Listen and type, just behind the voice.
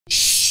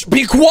Shh,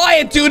 be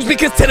quiet, dudes,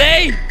 because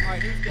today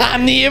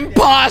I'm the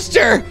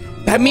imposter.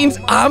 That means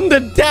I'm the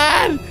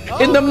dad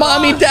in the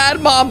mommy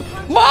dad mom.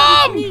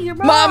 Mommy,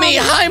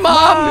 hi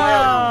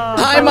mom.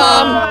 Hi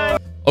mom.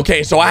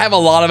 Okay, so I have a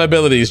lot of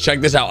abilities. Check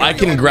this out. I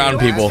can ground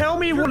people. Oh,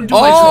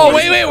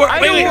 wait.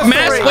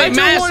 Mask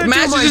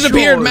has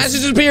disappeared. Mask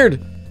has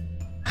disappeared.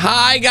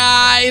 Hi,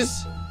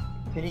 guys.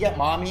 Can you get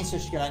mommy so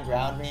she can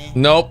unground me?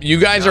 Nope, you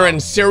guys are in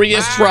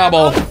serious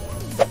trouble.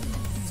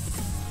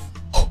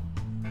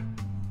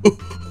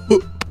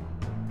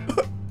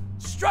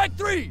 Strike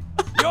 3.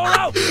 You're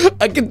out.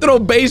 I can throw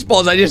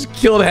baseballs. I just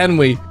killed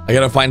Henwy. I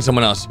gotta find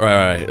someone else. All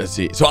right. Let's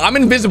see. So I'm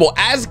invisible.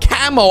 As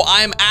Camo,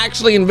 I'm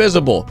actually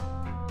invisible.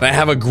 But I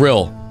have a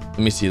grill. Let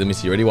me see.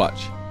 Ready?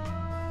 Watch.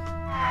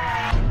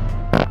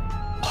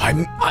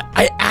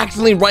 I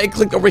accidentally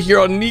right-clicked over here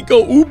on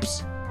Nico.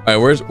 Oops. All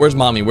right. Where's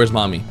mommy?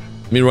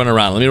 Let me run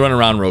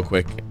around real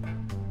quick.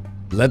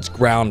 Let's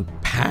ground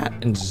Pat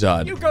and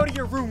Zud. You go to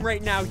your room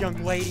right now,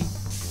 young lady.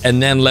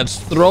 And then let's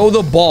throw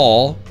the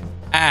ball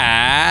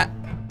at...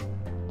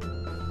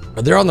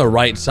 They're on the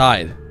right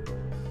side.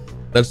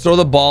 Let's throw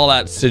the ball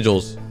at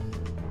Sigils.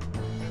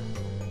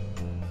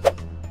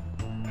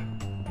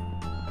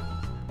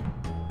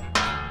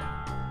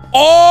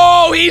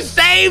 Oh, he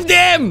saved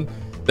him!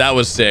 That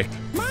was sick.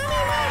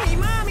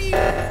 Mommy.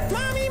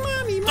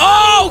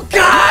 Oh,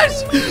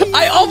 gosh!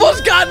 I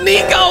almost got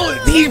Nico!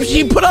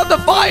 He put out the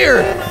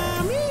fire!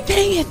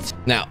 Dang it.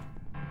 Now,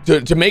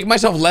 to make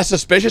myself less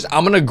suspicious,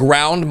 I'm gonna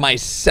ground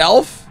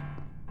myself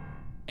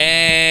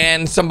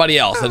and somebody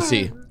else. Let's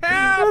see.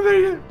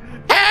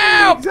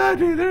 Help!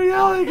 Exactly, they're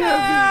yelling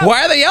at me.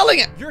 Why are they yelling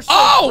at? You're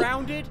so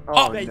grounded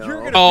that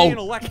you're gonna be an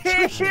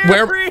electrician.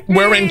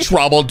 We're in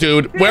trouble,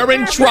 dude. We're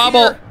in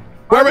trouble.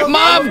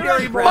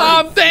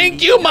 Mom,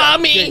 thank you,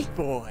 mommy.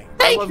 Boy.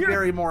 I love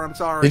Gary more, I'm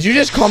sorry. Did you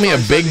just call me a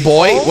big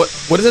boy?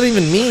 What does that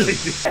even mean?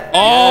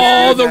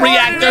 Oh, the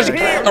reactor's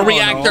a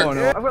reactor.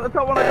 I've got the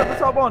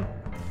top one.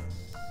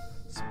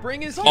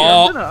 Spring is here.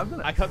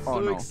 I got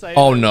so excited.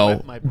 Oh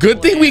no.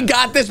 Good thing we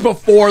got this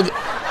before.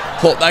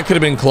 That could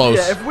have been close.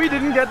 Yeah, if we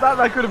didn't get that,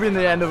 that could have been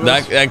the end of it.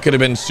 That could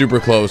have been super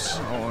close.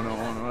 Oh no.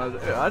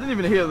 I didn't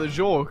even hear the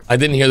joke. I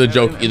didn't hear the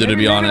joke either, to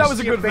be honest. That was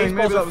a good thing.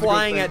 Maybe that was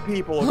flying at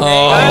people. Okay?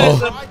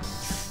 Oh.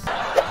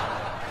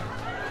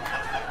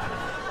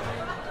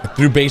 I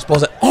threw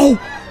baseballs at... Oh!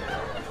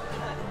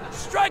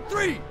 Strike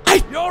 3!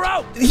 You're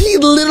out! He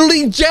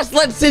literally just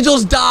let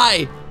Sigils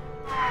die!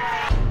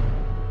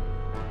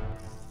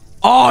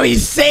 Oh, he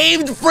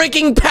saved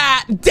freaking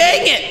Pat!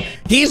 Dang it!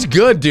 He's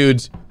good,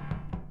 dudes.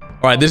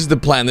 Alright, this is the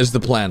plan. This is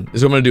what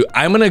I'm gonna do.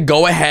 I'm gonna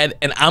go ahead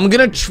and I'm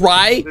gonna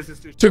try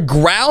to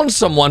ground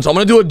someone. So I'm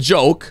gonna do a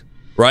joke,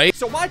 right?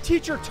 So my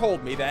teacher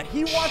told me that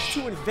he wants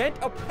to invent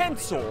a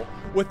pencil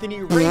with an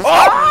eraser.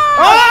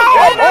 I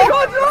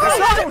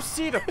don't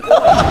see the point.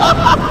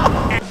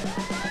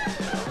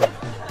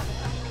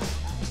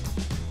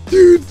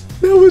 Dude,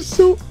 that was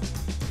so...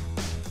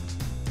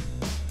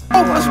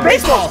 Oh, that's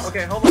baseball.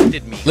 Okay, hold on.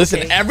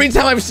 Listen, every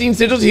time I've seen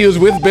Sigils, he was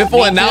with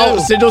Biffle, and now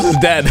Sigils is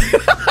dead.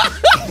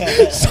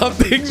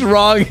 Something's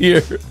wrong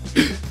here.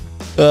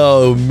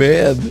 Oh,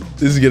 man.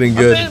 This is getting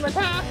good.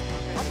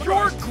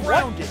 You're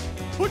grounded.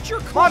 Put your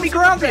Mommy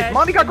grounded.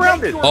 Mommy got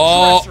grounded.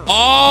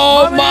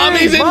 Oh,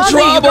 mommy's in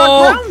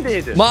trouble.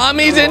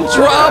 Mommy's in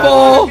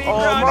trouble.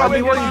 Oh,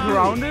 mommy, what are you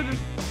grounded?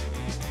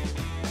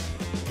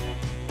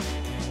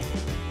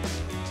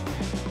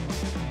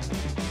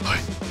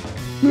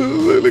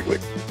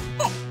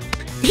 Look.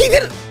 He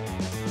did it.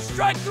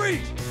 Strike 3.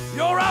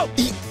 You're out.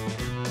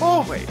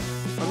 Oh, wait.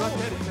 I'm not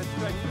dead. It said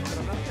strike 3, but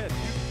I'm not dead.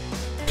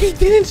 He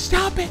didn't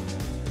stop it.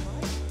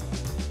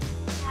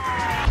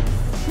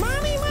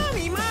 Mommy.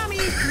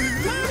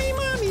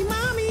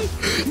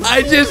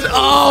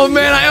 Oh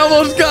man, I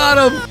almost got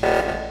him.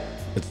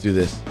 Let's do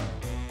this.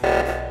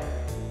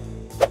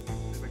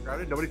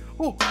 Nobody.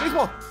 Oh,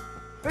 baseball.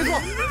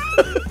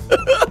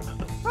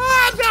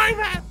 I'm sorry,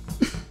 man.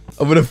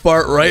 I'm gonna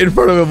fart right in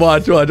front of him.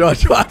 Watch.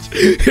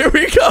 Here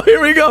we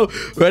go.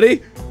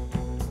 Ready?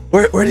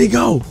 Where'd he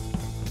go?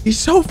 He's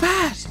so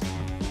fast.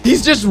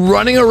 He's just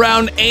running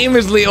around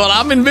aimlessly while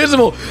I'm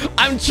invisible.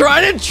 I'm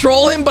trying to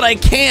troll him, but I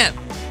can't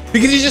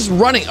because he's just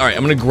running. All right,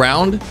 I'm gonna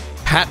ground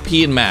Pat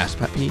P and Mass.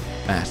 Pat P,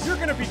 Mass. You're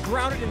gonna be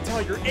grounded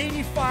until you're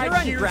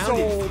 85 years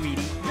old,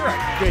 sweetie. You're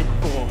a good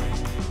boy.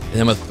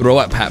 And I'm gonna throw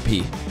at Pat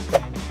P.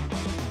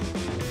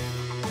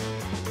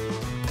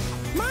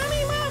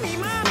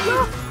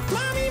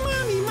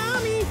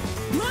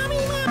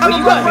 Oh,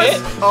 you got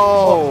hit?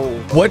 Oh.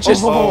 What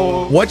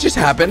just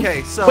happened?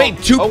 Okay, so... Wait,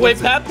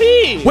 Pat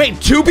P. Wait,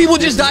 two people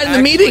just died in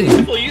the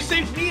meeting. Well, you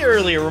saved me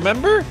earlier,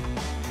 remember?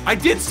 I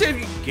did save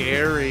you,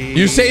 Gary.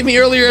 You saved me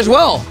earlier as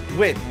well.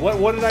 Wait,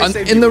 what did I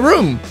save in the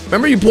room.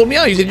 Remember, you pulled me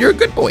out. You said you're a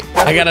good boy.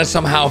 I gotta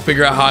somehow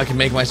figure out how I can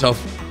make myself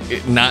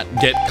not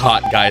get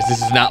caught, guys.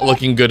 This is not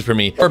looking good for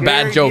me. Or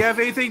bad joke. Do you have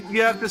anything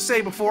you have to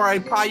say before I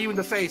pie you in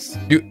the face?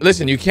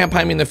 Listen, you can't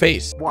pie me in the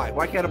face. Why?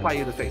 Why can't I pie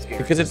you in the face, Gary?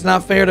 Because it's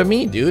not fair to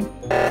me, dude.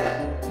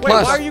 Wait,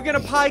 Plus, why are you gonna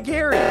pie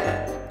Gary?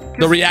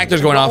 the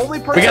reactor's going off. We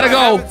gotta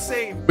go.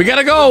 We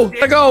gotta go.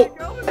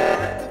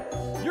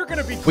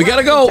 gonna be. We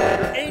gotta go.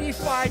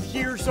 85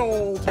 years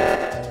old.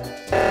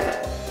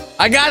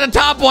 I got the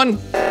top one.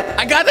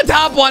 I got the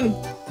top one.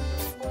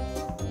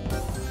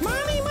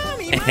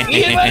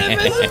 He's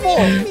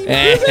invisible.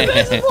 He's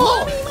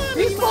invisible.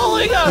 He's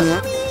following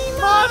us.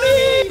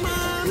 Mommy.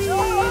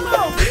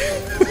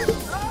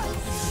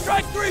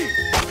 Strike 3.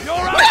 You're No!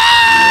 right.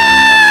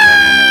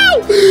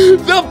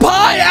 The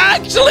pie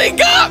actually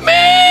got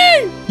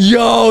me!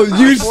 Yo,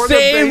 you for the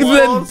saved the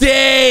baseballs.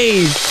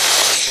 day.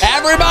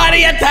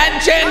 Everybody,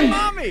 attention!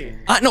 Mommy.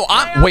 No,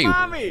 wait.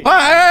 Mommy.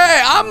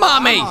 Hey, I'm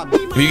mommy.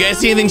 If you guys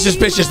see anything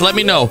suspicious, let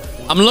me know.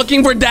 I'm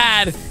looking for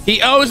dad.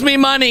 He owes me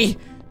money.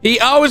 He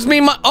owes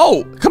me money.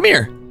 Oh, come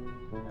here.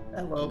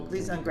 Hello,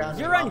 please unground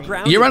me. You're mommy.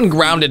 ungrounded. You're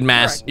ungrounded,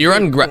 Mass. You're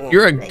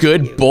a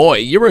good boy.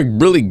 You're a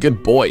really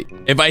good boy.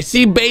 If I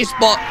see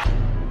baseball,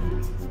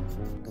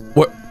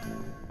 what?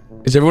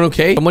 Is everyone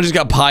okay? Someone just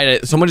got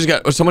pied. Someone just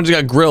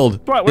got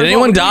grilled. Did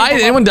anyone die?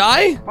 Did anyone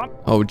die?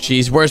 Oh,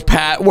 jeez. Where's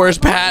Pat? Where's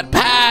Pat?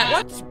 Pat!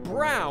 What's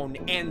brown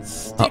and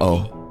sticky?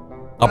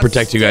 Uh-oh. I'll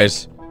protect you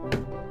guys.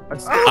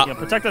 Yeah,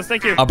 protect us,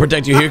 thank you. I'll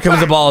protect you. Here comes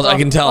the balls. I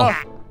can tell.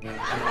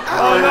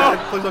 Oh no!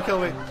 Please don't kill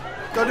me.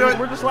 Don't do it.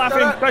 We're just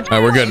laughing. All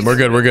right, we're good. We're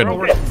good. We're good.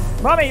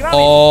 Mommy, mommy.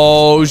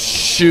 Oh,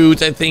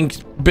 shoot. I think...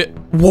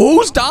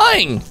 Who's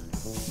dying?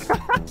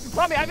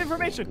 Mommy, I have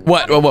information.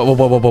 What?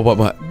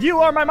 What? You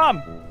are my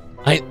mom.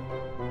 I...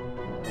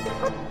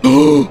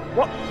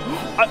 What?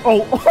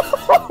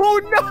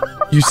 Oh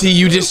no. You see,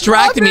 you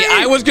distracted me.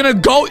 I was gonna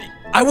go...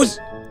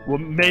 Well,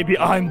 maybe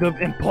I'm the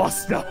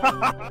imposter.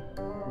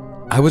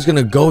 I was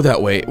gonna go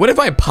that way. What if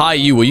I pie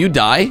you? Will you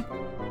die?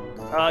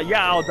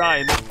 Yeah, I'll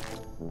die.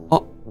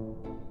 Oh.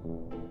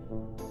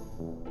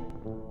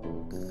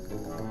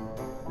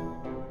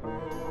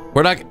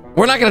 We're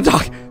not gonna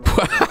talk.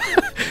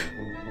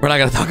 We're not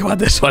gonna talk about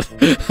this one.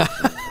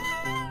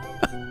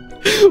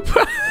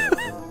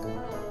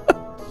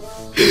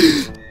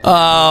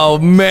 Oh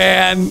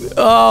man.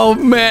 Oh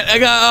man.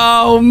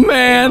 Oh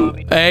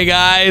man. Hey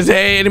guys.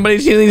 Hey, anybody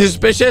see anything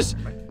suspicious?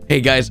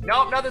 Hey guys.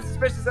 Nope, nothing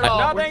suspicious at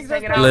all. Nothing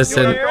suspicious.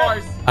 Listen. Doing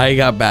yours. I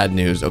got bad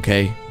news,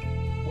 okay?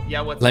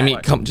 Yeah, what's Let that? me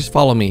come. Just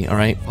follow me, all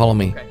right? Follow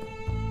me. Okay.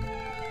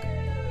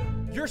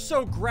 You're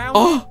so grounded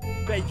Oh.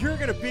 that you're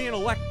gonna be an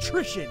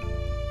electrician.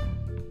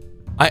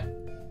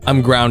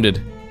 I'm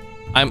grounded.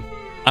 I'm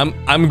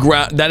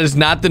ground. That is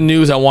not the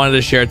news I wanted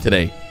to share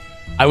today.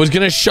 I was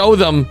gonna show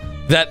them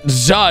that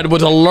Zud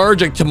was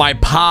allergic to my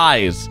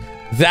pies.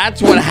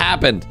 That's what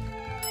happened.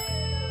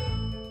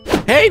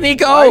 Hey,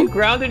 Nico. Why are you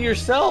grounding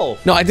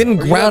yourself? No, I didn't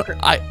Or you ground.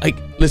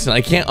 got Listen.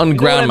 I can't what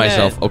unground I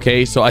myself. meant.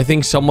 Okay, so I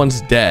think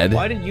someone's dead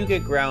Why did you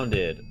get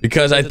grounded?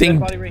 because I There's a dead think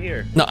body right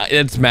here. no,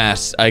 it's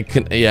mass. I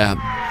can. Yeah.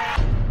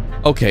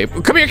 Okay,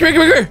 come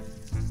here.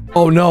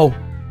 Oh no.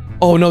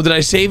 Oh no. Did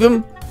I save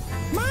him?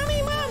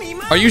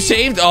 Are you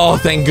saved? Oh,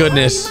 thank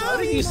goodness. How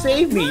did you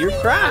save me? You're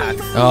cracked.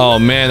 Oh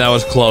man, that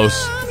was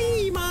close.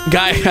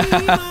 Guys,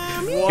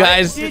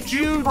 Did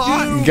you do,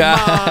 guys,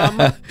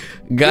 We have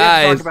to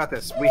guys, talk about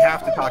this. We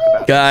have to talk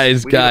about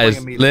guys, this. We need to bring guys,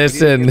 a meeting.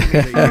 listen. We need to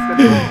get a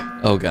meeting.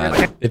 Oh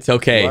god, it's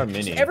okay. You are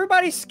mini.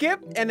 Everybody skip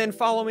and then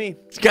follow me.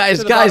 Guys,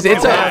 to the guys, bottom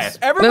it's of a calf.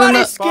 Everybody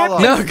no. skip Follow.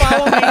 and No,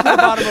 follow me to the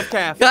bottom of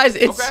calf. guys,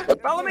 it's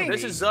Follow me.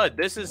 This is Zud.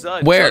 This is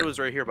Zud. Where? Zud was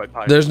right here by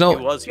Pine. There's no-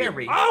 He was here.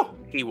 Oh!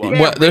 He was.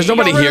 what? There's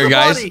nobody Got rid of here, the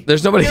guys. body.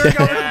 There's nobody. Gary got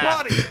rid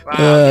of the body.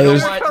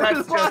 there's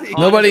That's just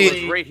Nobody-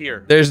 honestly right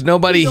here. there's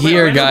nobody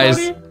here, guys.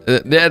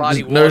 The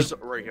body There's.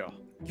 was right here.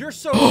 You're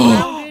so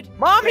grounded.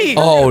 Mommy!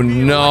 Oh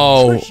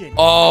no! electrician.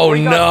 Oh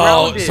We got no!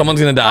 grounded. Someone's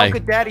gonna How die.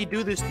 could Daddy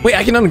do this to you? Wait,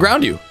 I can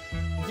unground you.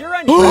 You're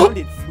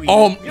ungrounded, sweetie.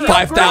 Oh, You're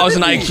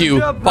 5,000 ungrounded.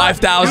 IQ.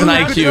 5,000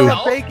 Good IQ.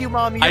 job. Thank you,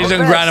 Mommy. I You're just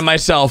the ungrounded best.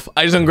 myself.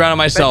 I just ungrounded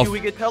Bet myself. you we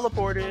get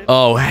teleported.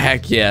 Oh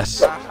heck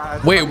yes.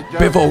 Wait,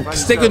 Biffle,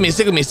 stick with me,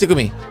 stick with me, stick with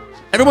me.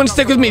 Everyone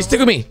stick with me, stick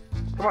with me.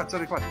 Come on,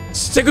 Sonny, come on.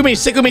 Stick with me,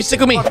 stick with me, stick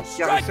with me. Yeah,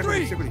 stick with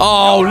me, stick with me.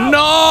 Oh Someone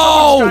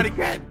no! just died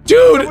again.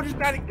 Dude, Someone just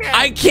died again.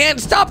 I can't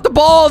stop the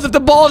balls if the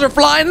balls are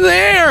flying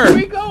there. Where are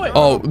we going?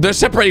 Oh, they're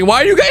separating.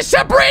 Why are you guys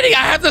separating?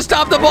 I have to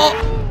stop the ball.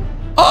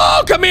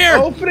 Oh, come here.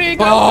 Opening.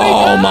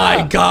 Oh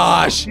my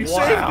gosh. You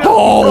saved him.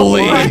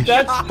 Holy.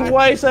 That's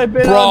twice I've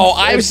been. Bro, on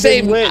I've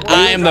saved. lit.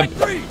 I am the.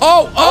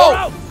 Oh.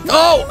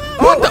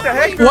 What the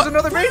heck? There's What?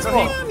 another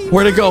baseball.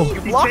 Where'd it go?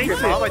 You blocked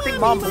it, Mom. I think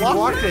Mom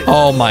blocked it.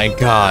 Oh my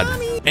god.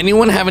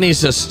 Anyone have any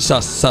sus?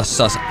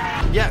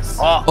 Yes.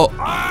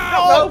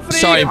 Oh,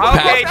 sorry, Pat.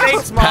 Okay,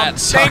 thanks, Mom. Pat,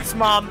 sorry. Thanks,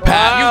 Mom.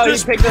 Pat, you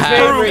just picked the Pat.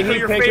 favorite. Who He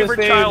your picked his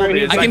favorite child favorite.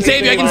 is. He's I can like,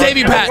 save you, I can save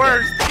you,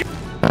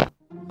 Pat.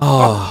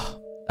 Oh,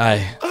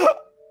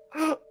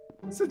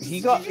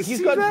 He's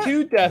got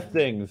 2 death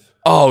things.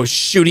 oh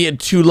shoot, he had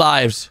 2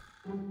 lives.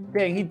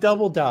 Dang, he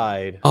double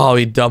died. Oh,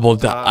 he double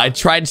died. I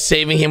tried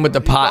saving him with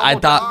the pot. I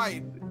thought.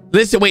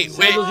 Listen, wait.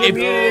 If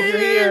you're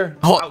here.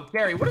 Oh,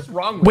 Gary, what is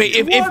wrong with wait,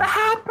 you? if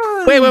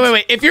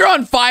wait. If you're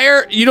on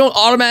fire, you don't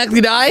automatically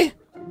die.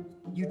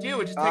 You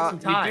do. It just takes some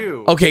time. You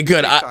do. Okay,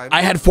 good.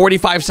 I had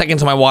 45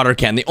 seconds on my water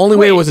can. The only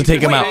way was to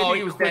take him out. Oh,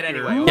 he was dead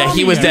anyway. Yeah,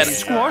 he was dead.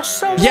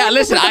 Yeah,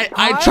 listen,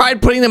 I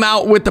tried putting them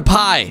out with the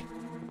pie.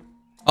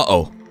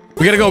 Uh-oh.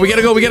 We gotta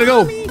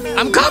go.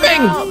 I'm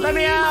coming. Let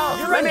me out.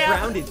 You're Let me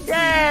out. ungrounded.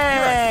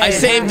 Yay. I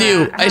saved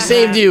you. I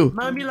saved you.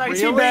 Mommy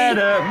likes me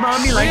better.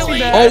 Mommy likes me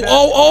better.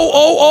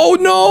 Oh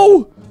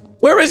no.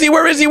 Where is he?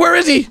 Where is he? Where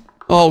is he?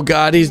 Oh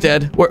God, he's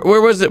dead.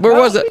 Where was it? Where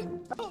was it?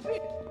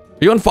 Are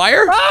you on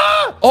fire?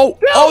 Oh,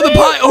 the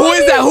pie. Who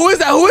is that? Who is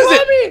that? Who is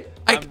it?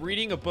 I'm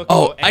reading a book.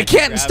 Oh, I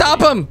can't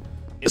stop him.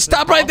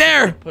 Stop right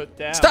there.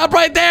 Stop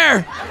right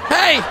there.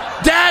 Hey,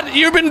 Dad,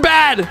 you've been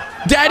bad.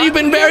 Dad, you've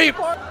been very...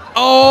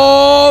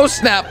 Oh,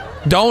 snap.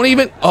 Don't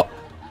even...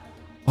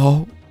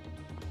 Oh.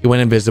 He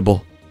went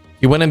invisible.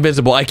 He went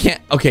invisible. I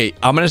can't... Okay,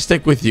 I'm going to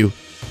stick with you.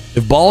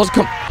 If balls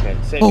come...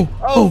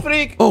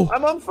 Freak.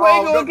 I'm on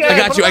Fuego again.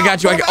 I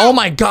got you. Oh,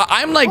 my God.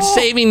 I'm like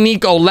saving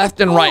Nico left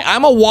and right.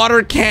 I'm a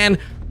water can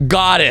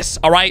goddess,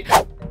 all right?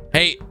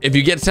 Hey, if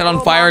you get set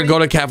on fire, go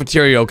to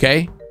cafeteria,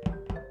 okay?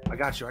 I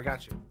got you.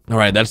 All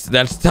right, that's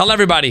tell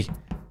everybody.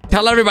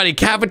 Tell everybody,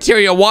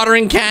 cafeteria,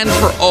 watering cans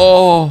for...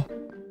 Oh.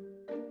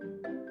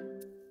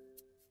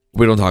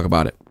 We don't talk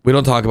about it.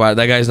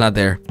 That guy's not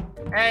there.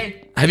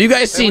 Hey. Have you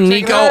guys seen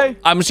Nico? Hey.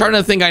 I'm starting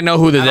to think I know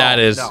who the dad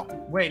is. No.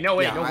 Wait, no,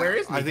 where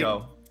is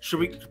Nico? Should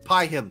we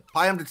pie him?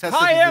 Pie him to test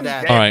Pie if he's him. the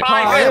dad. All right.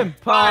 Pie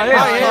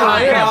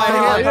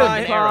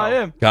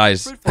him.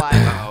 Guys, Fruit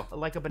fly,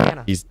 like a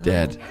banana. he's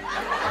dead.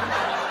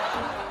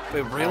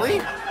 Wait,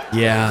 really?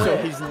 Yeah. So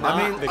he's not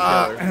I mean, the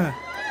killer.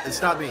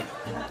 it's not me.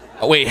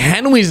 Oh, wait,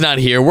 Henwy's not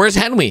here. Where's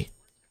Henwy?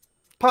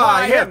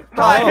 Pie him.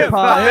 No, I'm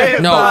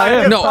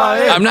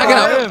not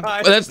gonna...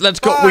 Let's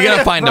go. We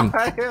gotta find him.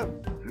 Pie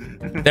him.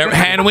 There,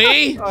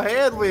 Henwy? Oh,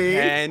 Henwy.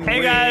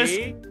 Hey guys.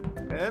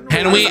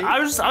 Henwy? I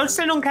was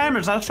sitting on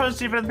cameras. I was trying to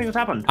see if anything has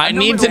happened. I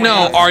need to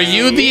know, are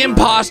you the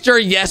imposter,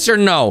 yes or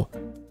no?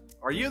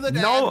 Are you the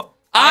dad? No.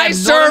 I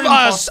serve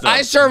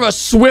a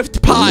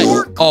swift pie.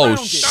 Oh,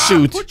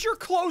 shoot. Put your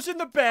clothes in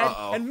the bed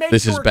and make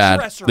This is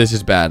bad. This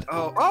is bad.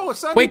 Oh,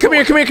 it's not Wait, come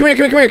here.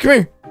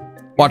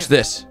 Watch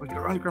this.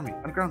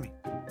 Unground me.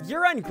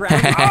 You're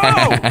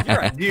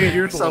ungrounded. Dude,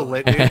 you're so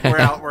lit, dude. We're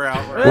out. We're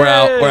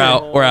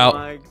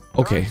out.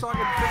 Okay.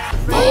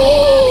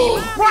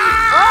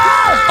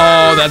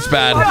 Oh, that's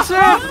bad.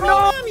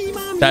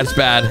 That's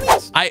bad.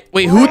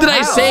 Wait, who did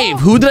I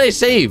save?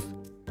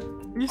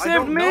 You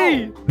saved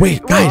me.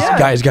 Wait, guys,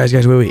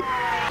 wait.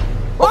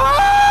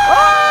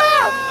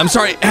 I'm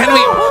sorry,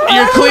 Henwy,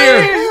 you're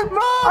clear.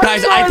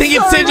 Guys, I think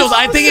it's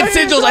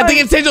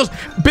Sigils.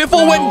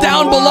 Biffle went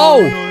down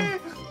below.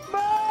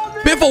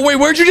 Biffle, wait,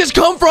 where'd you just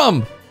come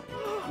from?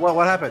 Well,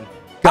 what happened? I'm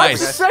the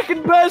Guys,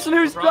 second person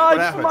who's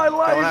died for my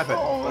life. What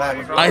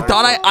happened? I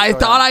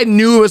thought I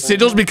knew it was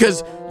Sigils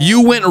because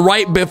you went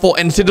right, Biffle,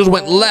 and Sigils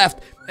went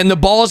left, and the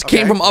balls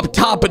came from up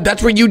top, but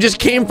that's where you just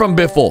came from,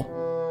 Biffle.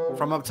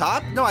 From up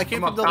top? No, I came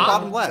from the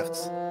bottom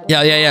left.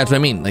 Yeah, that's what I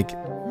mean. Like,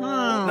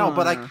 No,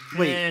 but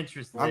wait.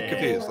 Interesting. I'm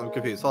confused.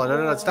 Hold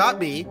on, no, stop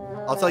me.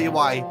 I'll tell you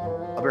why.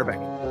 I'll be right back.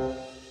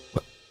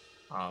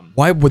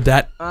 why would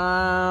that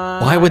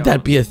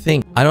be a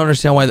thing? I don't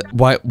understand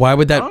why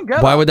would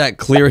that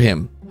clear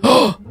him?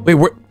 Wait,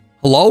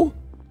 hello?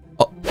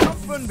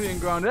 Being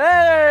grounded.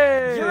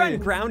 Hey! You're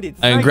ungrounded.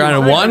 I'm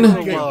grounded one.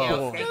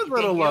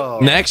 Little low.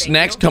 Next,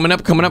 coming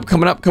up.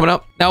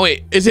 Now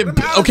wait, is it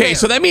okay?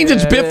 So that means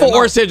it's Biffle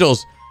or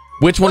Sigils.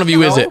 Which one of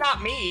you is it? It's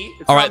not me.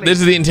 All right, this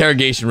is the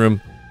interrogation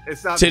room.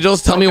 It's not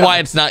Sigils, tell me why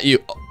it's not you.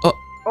 Oh,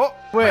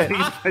 wait.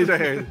 He's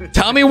right here.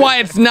 Tell me why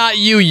it's not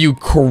you, you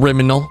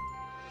criminal.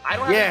 I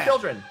don't have any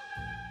children.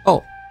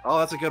 Oh,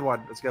 that's a good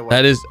one.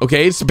 that is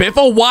okay. It's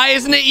Biffle. Why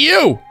isn't it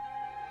you?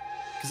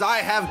 Because I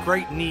have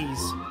great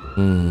knees.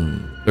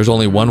 There's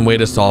only one way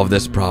to solve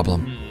this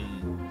problem.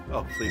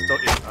 Oh, please don't.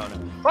 Oh,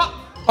 no.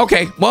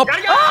 Okay, well,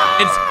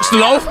 it's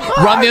Loaf.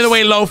 Run the other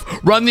way, Loaf.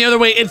 Run the other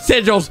way. It's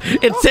Sigils.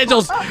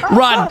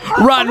 Run.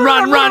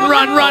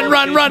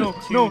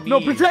 No,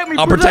 protect me.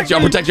 I'll protect you.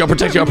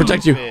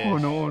 Oh,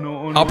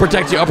 no. I'll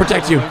protect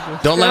you.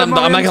 Don't let him.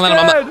 I'm not gonna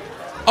let him.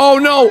 Oh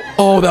no.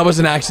 Oh, that was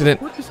an accident.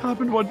 What just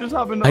happened?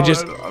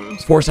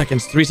 4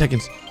 seconds, 3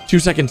 seconds, 2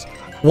 seconds,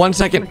 1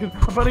 second. You've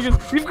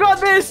got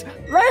this.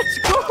 Let's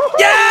go.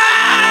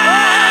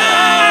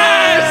 Yes!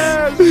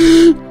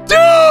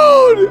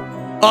 Dude!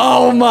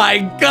 Oh my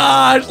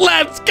gosh,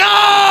 let's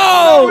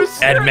go!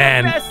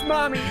 Edman,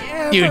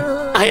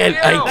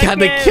 I had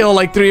to kill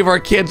like 3 of our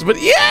kids, but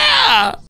yeah!